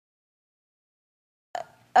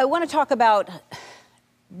I want to talk about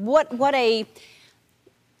what a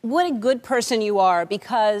good person you are,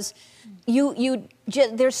 because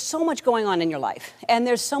there's so much going on in your life, and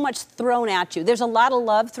there's so much thrown at you. There's a lot of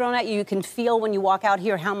love thrown at you. You can feel when you walk out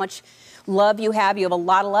here how much love you have. You have a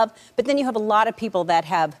lot of love, but then you have a lot of people that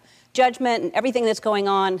have judgment and everything that's going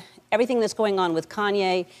on with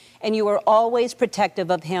Kanye, and you are always protective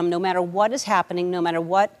of him no matter what is happening, no matter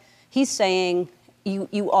what he's saying.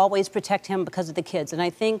 You always protect him because of the kids, and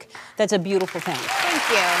I think that's a beautiful thing. Thank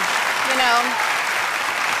you. You know,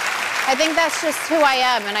 I think that's just who I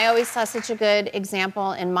am, and I always saw such a good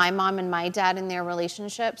example in my mom and my dad in their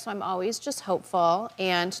relationship, so I'm always just hopeful,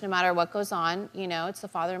 and no matter what goes on, you know, it's the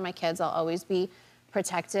father of my kids, I'll always be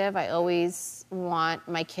protective. I always want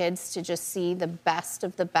my kids to just see the best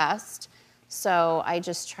of the best, so I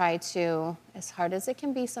just try to, as hard as it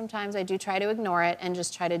can be sometimes, I do try to ignore it and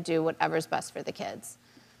just try to do whatever's best for the kids.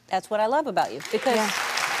 That's what I love about you, because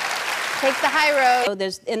take the high road.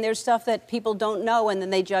 There's stuff that people don't know, and then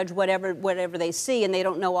they judge whatever they see, and they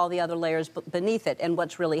don't know all the other layers beneath it and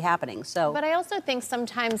what's really happening. So, but I also think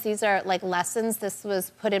sometimes these are like lessons. This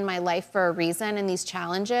was put in my life for a reason, and these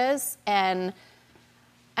challenges, and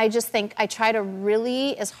I just think I try to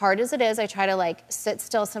really, as hard as it is, I try to like sit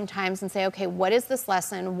still sometimes and say, okay, what is this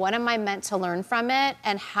lesson? What am I meant to learn from it?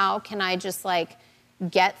 And how can I just like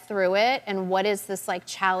get through it? And what is this like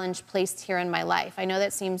challenge placed here in my life? I know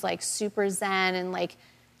that seems like super zen and like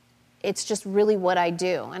it's just really what I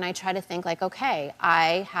do. And I try to think like, okay,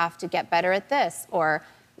 I have to get better at this. Or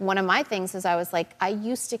one of my things is I was like, I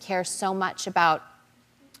used to care so much about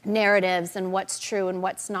narratives and what's true and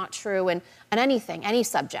what's not true and anything, any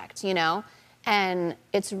subject, you know? And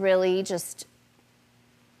it's really just,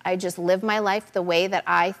 I just live my life the way that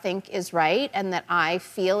I think is right and that I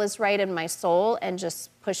feel is right in my soul and just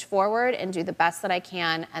push forward and do the best that I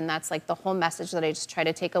can. And that's like the whole message that I just try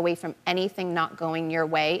to take away from anything not going your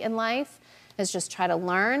way in life is just try to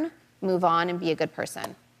learn, move on, and be a good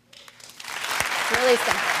person. Really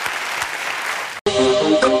simple.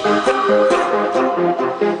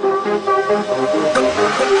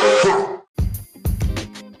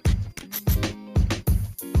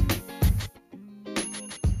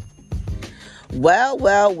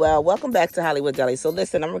 Well, welcome back to Hollywood Deli. So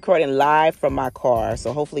listen, I'm recording live from my car,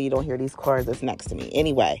 so hopefully you don't hear these cars that's next to me.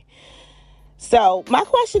 Anyway, so my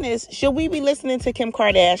question is, should we be listening to Kim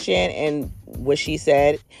Kardashian and what she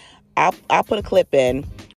said? I'll put a clip in.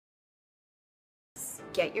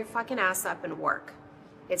 Get your fucking ass up and work.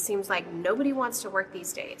 It seems like nobody wants to work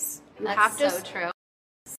these days. That's so true.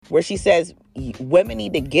 Where she says women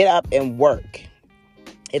need to get up and work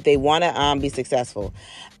if they want to be successful.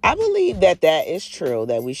 I believe that is true,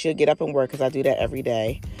 that we should get up and work, because I do that every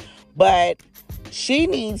day. But she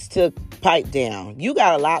needs to pipe down. You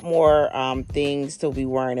got a lot more things to be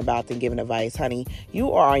worrying about than giving advice, honey.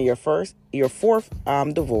 You are on your fourth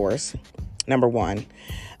divorce, number one,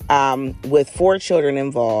 with 4 children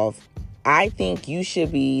involved. I think you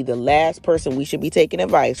should be the last person we should be taking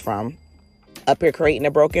advice from, up here creating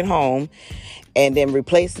a broken home and then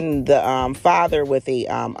replacing the father with a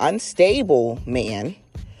unstable man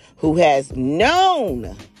who has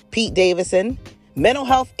known Pete Davidson mental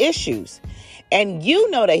health issues. And you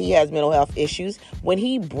know that he has mental health issues when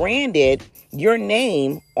he branded your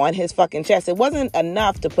name on his fucking chest. It wasn't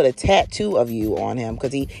enough to put a tattoo of you on him,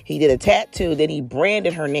 because he did a tattoo, then he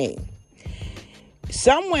branded her name.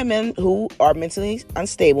 Some women who are mentally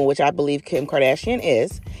unstable, which I believe Kim Kardashian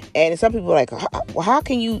is, and some people are like, well, how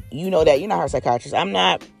can you know that? You're not her psychiatrist. I'm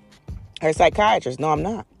not her psychiatrist. No, I'm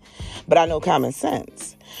not. But I know common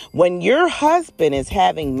sense. When your husband is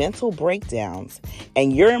having mental breakdowns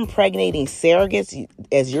and you're impregnating surrogates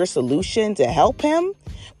as your solution to help him,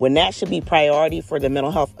 when that should be priority for the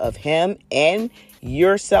mental health of him and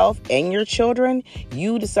yourself and your children,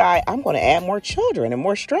 you decide, I'm going to add more children and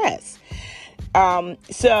more stress.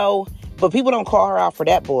 But people don't call her out for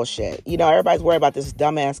that bullshit. You know, everybody's worried about this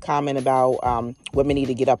dumbass comment about women need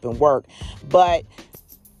to get up and work. But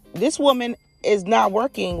this woman is not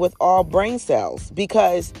working with all brain cells,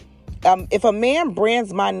 because if a man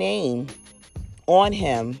brands my name on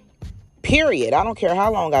him, period, I don't care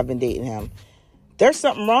how long I've been dating him, there's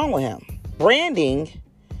something wrong with him. Branding,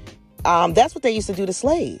 that's what they used to do to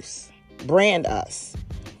slaves. Brand us.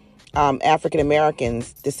 African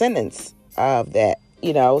Americans, descendants of that,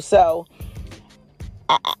 you know. So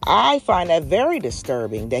I find that very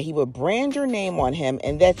disturbing, that he would brand your name on him,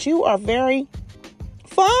 and that you are very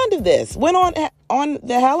fond of this. Went on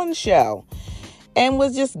the Helen show and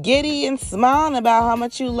was just giddy and smiling about how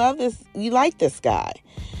much you love this, you like this guy,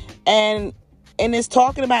 and is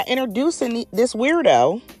talking about introducing this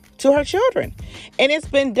weirdo to her children. And it's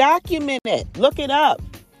been documented. Look it up.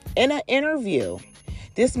 In an interview,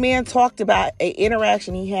 this man talked about an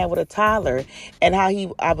interaction he had with a toddler and how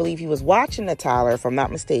I believe he was watching the toddler, if I'm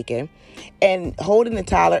not mistaken, and holding the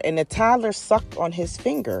toddler, and the toddler sucked on his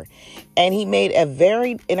finger. And he made a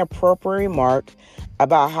very inappropriate remark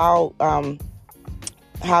about how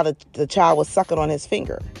the child was sucking on his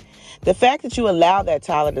finger. The fact that you allowed that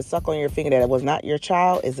toddler to suck on your finger that it was not your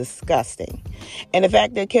child is disgusting. And the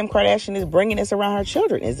fact that Kim Kardashian is bringing this around her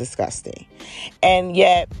children is disgusting. And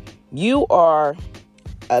yet you are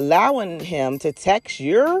allowing him to text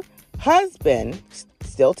your husband,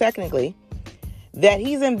 still technically, that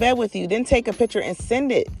he's in bed with you, then take a picture and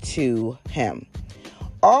send it to him.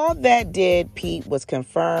 All that did, Pete, was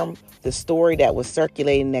confirm the story that was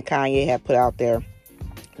circulating that Kanye had put out there,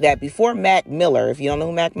 that before Mac Miller, if you don't know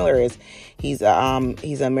who Mac Miller is, he's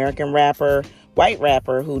an American rapper, white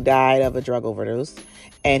rapper who died of a drug overdose,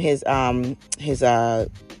 and his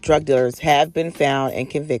drug dealers have been found and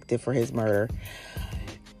convicted for his murder.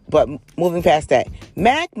 But moving past that,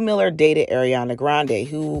 Mac Miller dated Ariana Grande,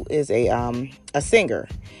 who is a singer.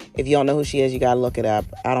 If you don't know who she is, you gotta look it up.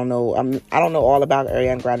 I don't know all about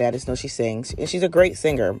Ariana Grande. I just know she sings, and she's a great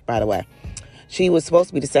singer, by the way. She was supposed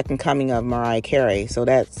to be the second coming of Mariah Carey, so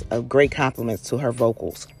that's a great compliment to her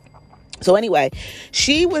vocals. So anyway,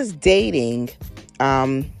 she was dating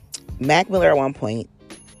Mac Miller at one point,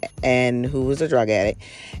 and who was a drug addict,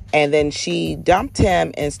 and then she dumped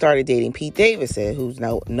him and started dating Pete Davidson, who's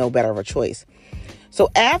no better of a choice. So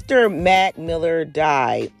after Mac Miller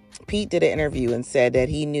died, Pete did an interview and said that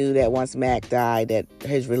he knew that once Mac died, that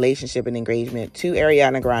his relationship and engagement to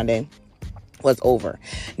Ariana Grande was over.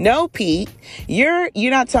 No, Pete, you're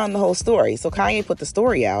not telling the whole story. So Kanye put the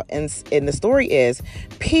story out, and the story is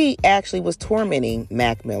Pete actually was tormenting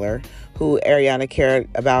Mac Miller, who Ariana cared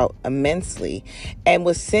about immensely, and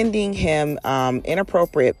was sending him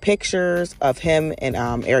inappropriate pictures of him and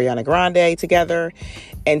Ariana Grande together,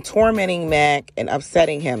 and tormenting Mac and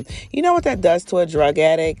upsetting him. You know what that does to a drug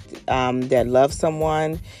addict that loves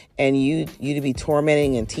someone, and you to be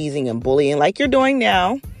tormenting and teasing and bullying like you're doing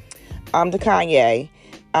now to Kanye,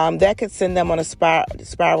 that could send them on a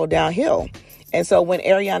spiral downhill. And so when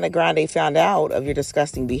Ariana Grande found out of your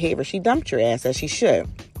disgusting behavior, she dumped your ass, as she should.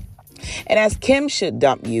 And as Kim should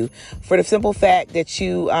dump you for the simple fact that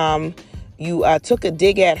you took a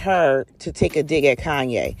dig at her to take a dig at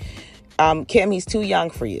Kanye. Kim, he's too young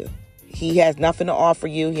for you. He has nothing to offer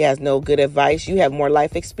you. He has no good advice. You have more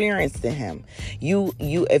life experience than him.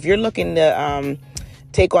 If you're looking to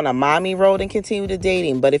take on a mommy road and continue the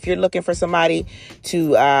dating, but if you're looking for somebody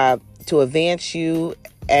to advance you,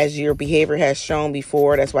 as your behavior has shown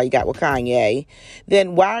before, that's why you got with Kanye,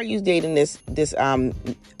 then why are you dating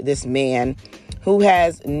this man who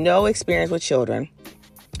has no experience with children,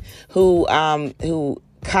 who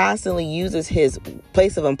constantly uses his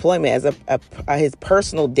place of employment as his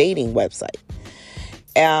personal dating website?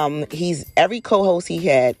 Every co-host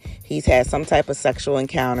he's had some type of sexual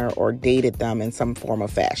encounter or dated them in some form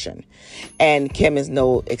of fashion, and Kim is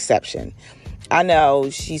no exception. I know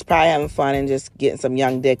she's probably having fun and just getting some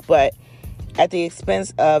young dick, but at the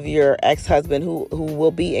expense of your ex-husband who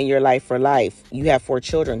will be in your life for life. You have 4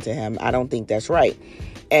 children to him. I don't think that's right.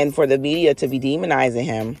 And for the media to be demonizing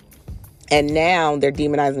him, and now they're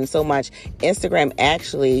demonizing him so much, Instagram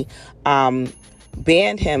actually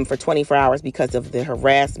banned him for 24 hours because of the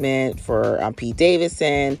harassment for Pete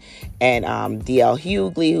Davidson and DL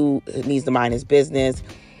Hughley, who needs to mind his business.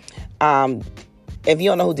 If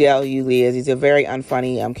you don't know who DL Hughley is, he's a very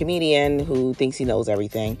unfunny comedian who thinks he knows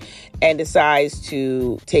everything and decides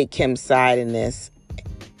to take Kim's side in this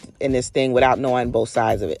thing without knowing both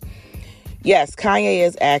sides of it. Yes, Kanye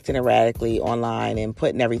is acting erratically online and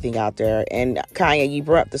putting everything out there. And Kanye, you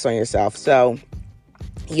brought up this on yourself. So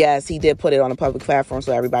yes, he did put it on a public platform,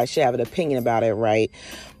 so everybody should have an opinion about it, right?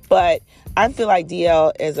 But I feel like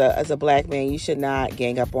DL, as a black man, you should not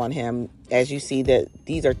gang up on him. As you see that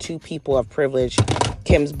these are 2 people of privilege,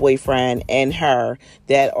 Kim's boyfriend and her,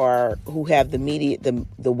 who have the media,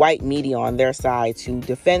 the white media on their side to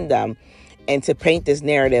defend them and to paint this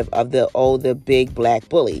narrative of the big black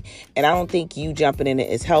bully. And I don't think you jumping in it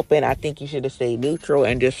is helping. I think you should have stayed neutral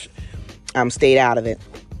and just stayed out of it.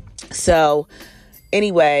 So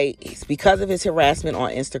Anyway, it's because of his harassment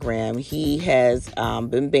on Instagram, he has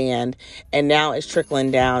been banned, and now it's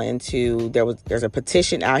trickling down into there's a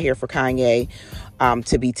petition out here for Kanye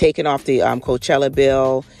to be taken off the Coachella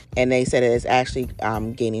bill, and they said it is actually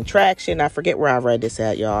gaining traction. I forget where I read this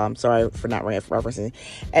at, y'all. I'm sorry for not referencing.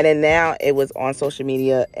 And then now it was on social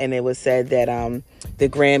media, and it was said that the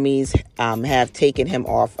Grammys have taken him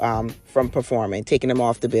off from performing, taken him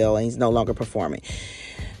off the bill, and he's no longer performing.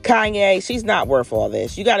 Kanye, she's not worth all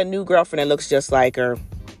this. You got a new girlfriend that looks just like her.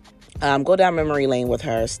 Go down memory lane with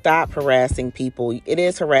her. Stop harassing people. It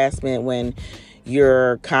is harassment when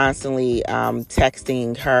you're constantly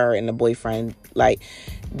texting her and the boyfriend. Like,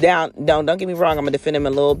 don't get me wrong. I'm gonna defend him a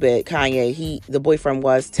little bit. Kanye, the boyfriend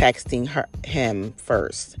was texting him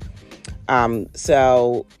first.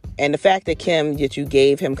 So, and the fact that you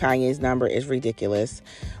gave him Kanye's number is ridiculous.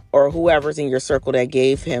 Or whoever's in your circle that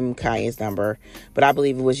gave him Kanye's number. But I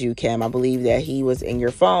believe it was you, Kim. I believe that he was in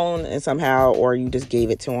your phone and somehow, or you just gave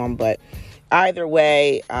it to him. But either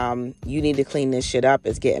way, you need to clean this shit up.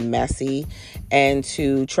 It's getting messy. And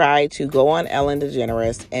to try to go on Ellen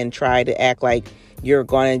DeGeneres and try to act like you're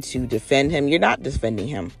going to defend him. You're not defending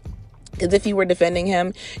him. Because if you were defending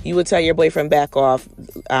him, you would tell your boyfriend, back off.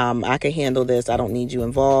 I can handle this. I don't need you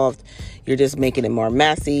involved. You're just making it more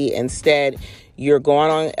messy. Instead, you're going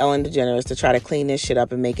on Ellen DeGeneres to try to clean this shit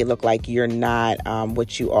up and make it look like you're not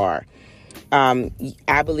what you are.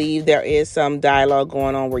 I believe there is some dialogue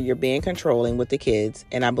going on where you're being controlling with the kids.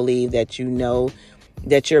 And I believe that you know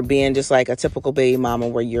that you're being just like a typical baby mama,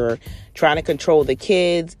 where you're trying to control the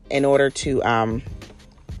kids in order to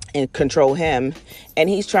and control him, and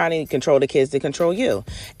he's trying to control the kids to control you.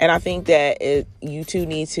 And I think that you two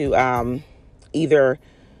need to either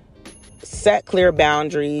set clear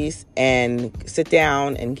boundaries and sit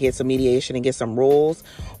down and get some mediation and get some rules,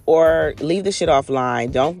 or leave the shit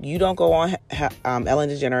offline. You don't go on Ellen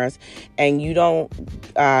DeGeneres, and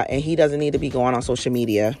and he doesn't need to be going on social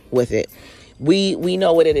media with it. We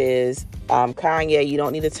know what it is. Kanye, you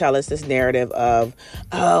don't need to tell us this narrative of,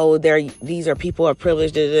 oh, these are people of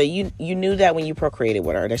privilege. You knew that when you procreated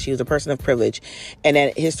with her, that she was a person of privilege. And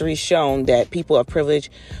that history's shown that people of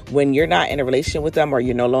privilege, when you're not in a relationship with them or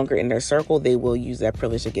you're no longer in their circle, they will use that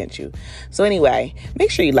privilege against you. So anyway,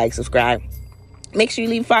 make sure you like, subscribe. Make sure you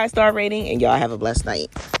leave a 5-star rating, and y'all have a blessed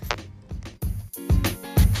night.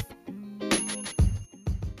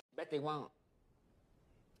 Bet they won't.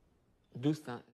 Do something.